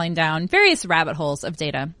ourselves falling down various rabbit holes of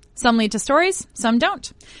data. Some lead to stories, some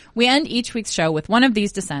don't. We end each week's show with one of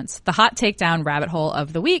these descents, the Hot Takedown rabbit hole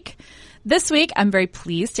of the week. This week, I'm very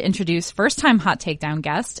pleased to introduce first-time Hot Takedown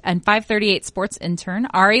guest and 538 sports intern,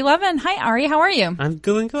 Ari Levin. Hi, Ari. How are you? I'm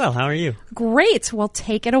doing well. How are you? Great. Well,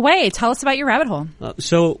 take it away. Tell us about your rabbit hole.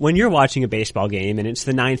 So when you're watching a baseball game and it's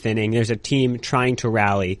the 9th inning, there's a team trying to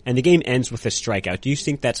rally, and the game ends with a strikeout. Do you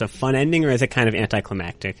think that's a fun ending, or is it kind of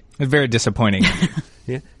anticlimactic? It's very disappointing.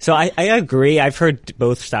 Yeah. So I agree. I've heard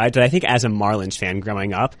both sides, but I think as a Marlins fan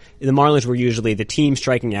growing up, the Marlins were usually the team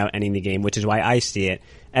striking out, ending the game, which is why I see it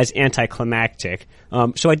as anticlimactic.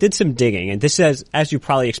 So I did some digging, and this says, as you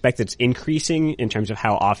probably expect, it's increasing in terms of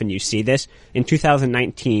how often you see this. In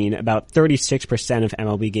 2019, about 36% of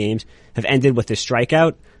MLB games have ended with a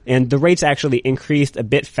strikeout, and the rates actually increased a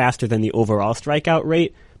bit faster than the overall strikeout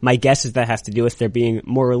rate. My guess is that has to do with there being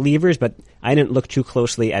more relievers, but I didn't look too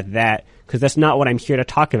closely at that because that's not what I'm here to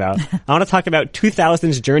talk about. I want to talk about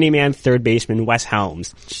 2000's journeyman third baseman Wes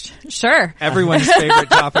Helms. Sure. Everyone's favorite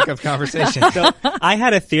topic of conversation. So I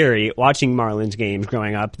had a theory watching Marlins games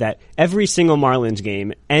growing up that every single Marlins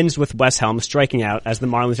game ends with Wes Helms striking out as the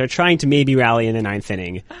Marlins are trying to maybe rally in the ninth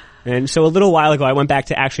inning. And so a little while ago, I went back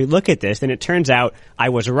to actually look at this, and it turns out I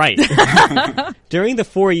was right. During the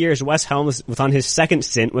 4 years Wes Helms was on his second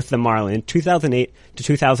stint with the Marlins, 2008 to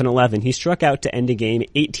 2011, he struck out to end a game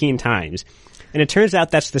 18 times. And it turns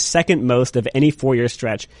out that's the second most of any 4-year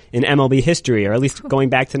stretch in MLB history, or at least going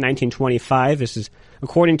back to 1925. This is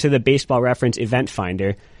according to the Baseball Reference Event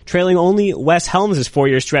Finder, trailing only Wes Helms'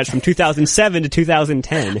 4-year stretch from 2007 to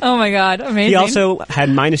 2010. Oh my God, amazing. He also had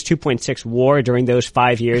minus 2.6 WAR during those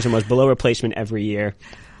 5 years and was below replacement every year.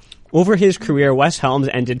 Over his career, Wes Helms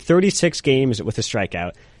ended 36 games with a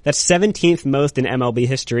strikeout. That's 17th most in MLB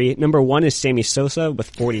history. Number 1 is Sammy Sosa with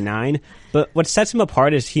 49. But what sets him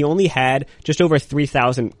apart is he only had just over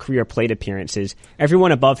 3,000 career plate appearances.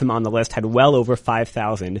 Everyone above him on the list had well over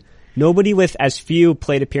 5,000. Nobody with as few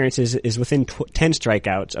plate appearances is within 10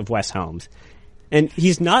 strikeouts of Wes Helms. And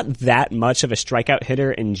he's not that much of a strikeout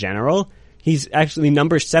hitter in general. He's actually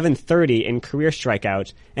number 730 in career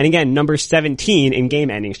strikeouts, and again, number 17 in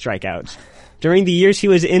game-ending strikeouts. During the years he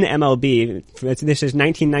was in MLB, this is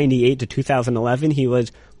 1998 to 2011, he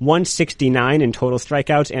was 169 in total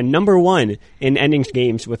strikeouts and number 1 in ending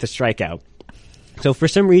games with a strikeout. So for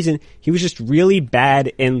some reason, he was just really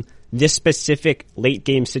bad in this specific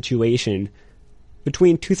late-game situation.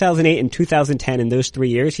 Between 2008 and 2010, in those 3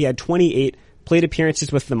 years, he had 28 plate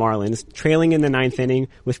appearances with the Marlins, trailing in the ninth inning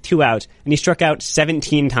with 2 outs, and he struck out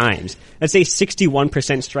 17 times. That's a 61%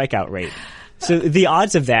 strikeout rate. So the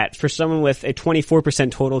odds of that for someone with a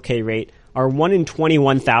 24% total K rate are 1 in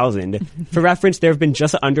 21,000. For reference, there have been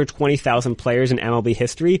just under 20,000 players in MLB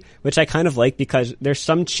history, which I kind of like because there's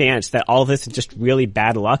some chance that all of this is just really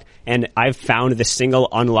bad luck, and I've found the single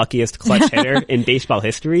unluckiest clutch hitter in baseball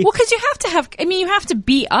history. Well, because you have to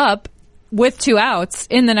be up with 2 outs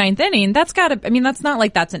in the ninth inning. That's not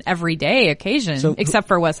like that's an everyday occasion, except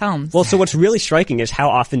for Wes Helms. Well, so what's really striking is how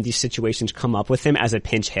often these situations come up with him as a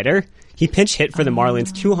pinch hitter. He pinch hit for the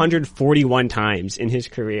Marlins 241 times in his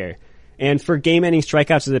career. And for game-ending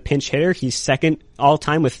strikeouts as a pinch hitter, he's second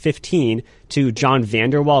all-time with 15 to John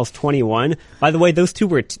Vanderwall's 21. By the way, those two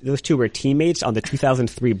were teammates on the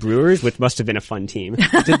 2003 Brewers, which must have been a fun team.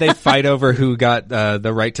 Did they fight over who got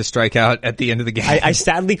the right to strike out at the end of the game? I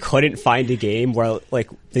sadly couldn't find a game where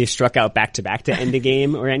they struck out back-to-back to end a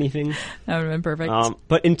game or anything. That would have been perfect.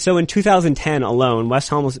 But in 2010 alone, Wes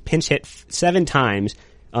Helms pinch hit 7 times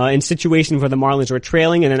in situations where the Marlins were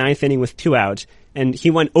trailing in the ninth inning with 2 outs. And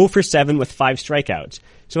he went 0 for 7 with 5 strikeouts.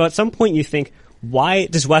 So at some point you think, why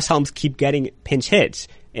does Wes Helms keep getting pinch hits?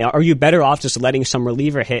 Are you better off just letting some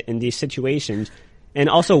reliever hit in these situations? And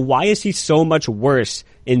also, why is he so much worse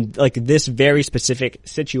in this very specific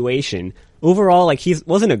situation? Overall, he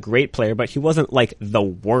wasn't a great player, but he wasn't the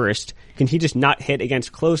worst. Can he just not hit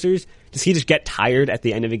against closers? Does he just get tired at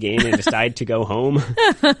the end of a game and decide to go home?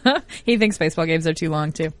 He thinks baseball games are too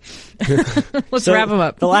long, too. Let's wrap him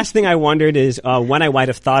up. The last thing I wondered is when I might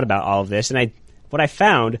have thought about all of this, and what I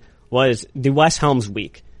found was the Wes Helms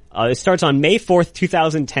week. It starts on May 4th,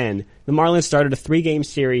 2010. The Marlins started a 3-game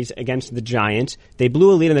series against the Giants. They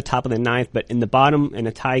blew a lead in the top of the ninth, but in the bottom, in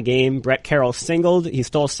a tie game, Brett Carroll singled. He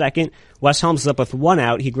stole second. Wes Helms was up with 1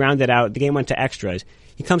 out. He grounded out. The game went to extras.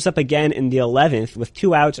 He comes up again in the 11th with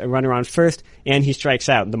 2 outs, a runner on first, and he strikes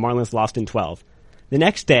out. The Marlins lost in 12. The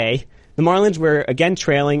next day, the Marlins were again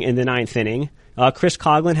trailing in the ninth inning. Chris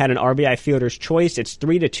Coughlin had an RBI fielder's choice. It's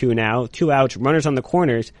 3-2 now. 2 outs, runners on the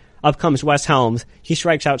corners. Up comes Wes Helms. He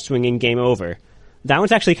strikes out swinging, game over. That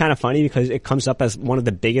one's actually kind of funny because it comes up as one of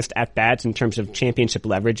the biggest at-bats in terms of championship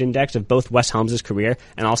leverage index of both Wes Helms' career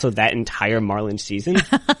and also that entire Marlins season.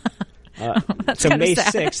 So May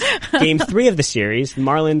 6th, Game 3 of the series, the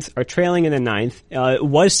Marlins are trailing in the ninth. It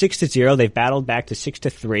was 6-0. They've battled back to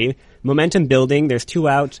 6-3. Momentum building. There's 2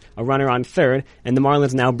 outs, a runner on third, and the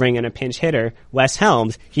Marlins now bring in a pinch hitter, Wes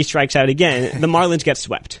Helms. He strikes out again. The Marlins get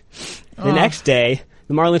swept. The next day,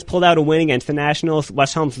 the Marlins pulled out a win against the Nationals.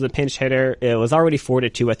 Wes Helms was a pinch hitter. It was already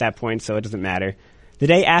 4-2 at that point, so it doesn't matter. The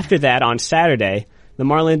day after that, on Saturday, the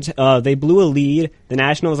Marlins, they blew a lead. The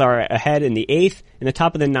Nationals are ahead in the 8th. In the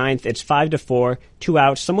top of the 9th, it's 5-4, 2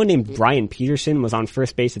 outs. Someone named Brian Peterson was on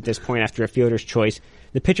first base at this point after a fielder's choice.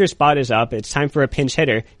 The pitcher's spot is up. It's time for a pinch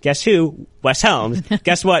hitter. Guess who? Wes Helms.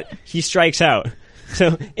 Guess what? He strikes out.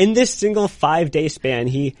 So in this single 5-day span,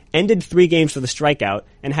 he ended 3 games with a strikeout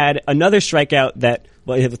and had another strikeout that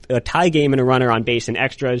a tie game and a runner on base in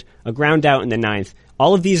extras, a ground out in the ninth.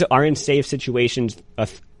 All of these are in safe situations,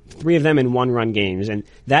 3 of them in 1-run games, and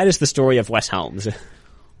that is the story of Wes Helms.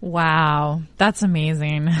 Wow, that's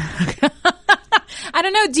amazing. I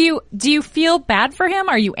don't know. Do you feel bad for him?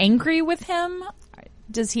 Are you angry with him?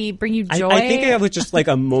 Does he bring you joy? I think it was just like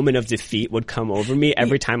a moment of defeat would come over me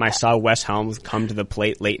every time I saw Wes Helms come to the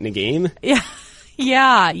plate late in the game.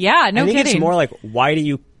 Yeah. No I think kidding. It's more like, why do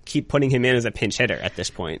you keep putting him in as a pinch hitter at this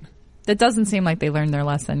point? That doesn't seem like they learned their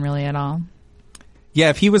lesson really at all. Yeah,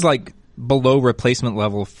 if he was like below replacement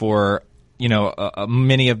level for,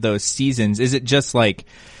 many of those seasons, is it just like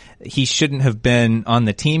he shouldn't have been on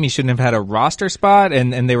the team? He shouldn't have had a roster spot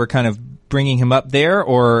and they were kind of bringing him up there,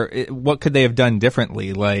 or what could they have done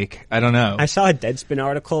differently? Like, I don't know. I saw a Deadspin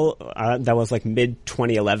article that was like mid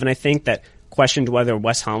 2011, I think, that questioned whether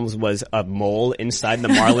Wes Helms was a mole inside the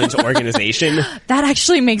Marlins organization. That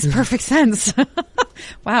actually makes perfect sense.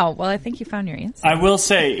 Wow. Well, I think you found your answer. I will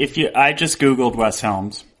say, I just Googled Wes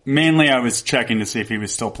Helms. Mainly I was checking to see if he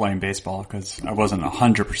was still playing baseball because I wasn't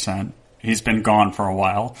 100%. He's been gone for a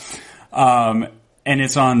while. And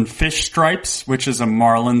it's on Fish Stripes, which is a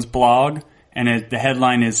Marlins blog. And the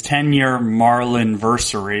headline is 10-year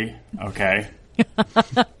Marlinversary. Okay.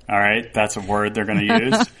 All right. That's a word they're going to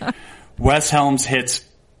use. Wes Helms hits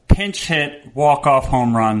pinch hit walk-off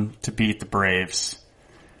home run to beat the Braves.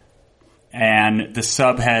 And the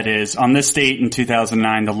subhead is, on this date in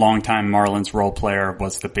 2009, the longtime Marlins role player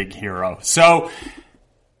was the big hero. So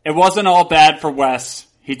it wasn't all bad for Wes.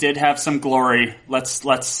 He did have some glory.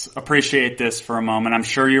 Let's appreciate this for a moment. I'm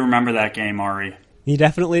sure you remember that game, Ari. He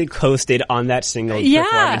definitely coasted on that single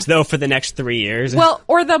performance, though, for the next 3 years. Well,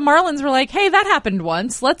 or the Marlins were like, hey, that happened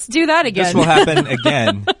once. Let's do that again. This will happen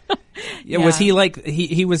again. Yeah. Was he like,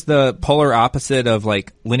 he was the polar opposite of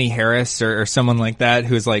like Lenny Harris or someone like that,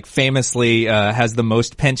 who's like famously has the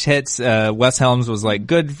most pinch hits? Wes Helms was like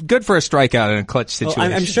good for a strikeout in a clutch situation.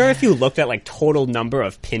 Well, I'm sure if you looked at like total number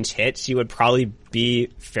of pinch hits, you would probably be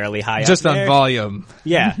fairly high just up on there. volume.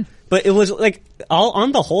 Yeah. But it was like, all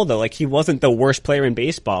on the whole though, like he wasn't the worst player in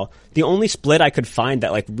baseball. The only split I could find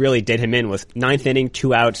that like really did him in was 9th inning,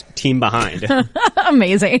 2 outs, team behind.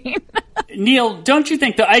 Amazing. Neil, don't you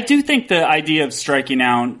think I do think the idea of striking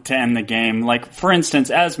out to end the game, like for instance,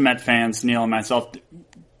 as Met fans, Neil and myself,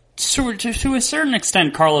 to a certain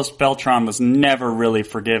extent, Carlos Beltran was never really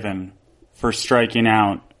forgiven for striking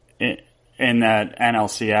out in that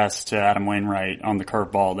NLCS to Adam Wainwright on the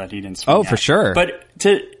curveball that he didn't swing at. For sure. But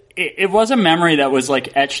it was a memory that was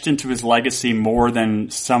like etched into his legacy more than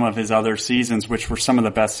some of his other seasons, which were some of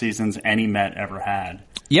the best seasons any Met ever had.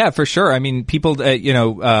 Yeah, for sure. I mean, people,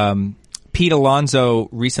 Pete Alonso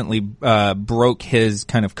recently broke his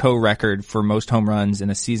kind of co-record for most home runs in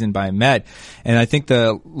a season by a Met. And I think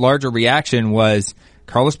the larger reaction was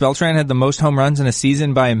Carlos Beltran had the most home runs in a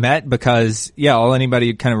season by a Met because, all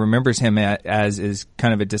anybody kind of remembers him as is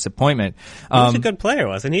kind of a disappointment. He was a good player,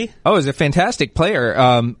 wasn't he? Oh, he was a fantastic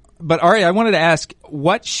player. But Ari, I wanted to ask,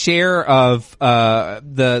 what share of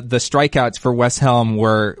the strikeouts for Wes Helm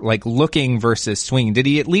were like looking versus swinging? Did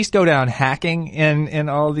he at least go down hacking in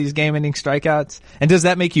all of these game-ending strikeouts? And does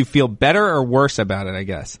that make you feel better or worse about it, I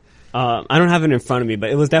guess? I don't have it in front of me,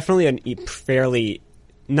 but it was definitely a fairly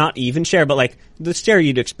not even share, but like the share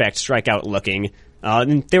you'd expect, strikeout looking.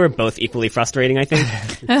 And they were both equally frustrating, I think.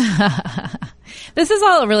 This is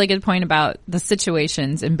all a really good point about the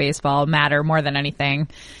situations in baseball matter more than anything.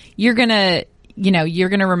 You're gonna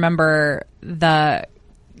remember the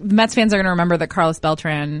Mets fans are gonna remember the Carlos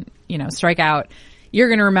Beltran, strikeout. You're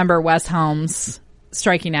gonna remember Wes Helms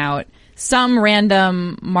striking out. Some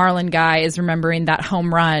random Marlin guy is remembering that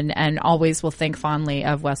home run and always will think fondly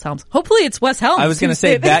of Wes Helms. Hopefully it's Wes Helms. I was going to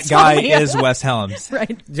say that guy is Wes Helms.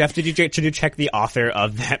 Right. Jeff, did you check the author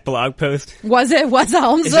of that blog post? Was it Wes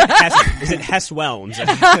Helms? Is it Hess Welms?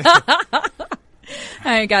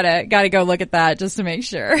 I gotta go look at that just to make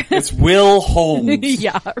sure. It's Will Holmes.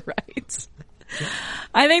 Yeah, right.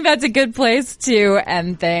 I think that's a good place to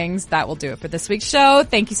end things. That will do it for this week's show.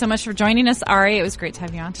 Thank you so much for joining us, Ari. It was great to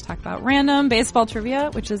have you on to talk about random baseball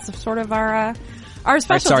trivia, which is sort of our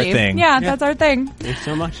specialty. That's our thing. Yeah, that's our thing. Thanks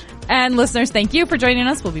so much. And listeners, thank you for joining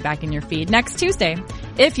us. We'll be back in your feed next Tuesday.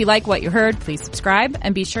 If you like what you heard, please subscribe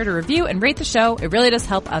and be sure to review and rate the show. It really does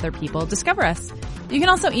help other people discover us. You can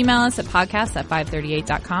also email us at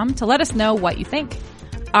podcast@538.com to let us know what you think.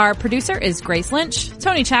 Our producer is Grace Lynch.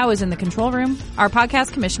 Tony Chow is in the control room. Our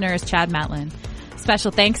podcast commissioner is Chad Matlin. Special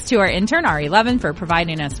thanks to our intern, Ari Levin, for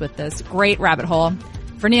providing us with this great rabbit hole.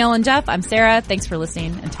 For Neil and Jeff, I'm Sarah. Thanks for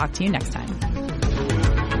listening and talk to you next time.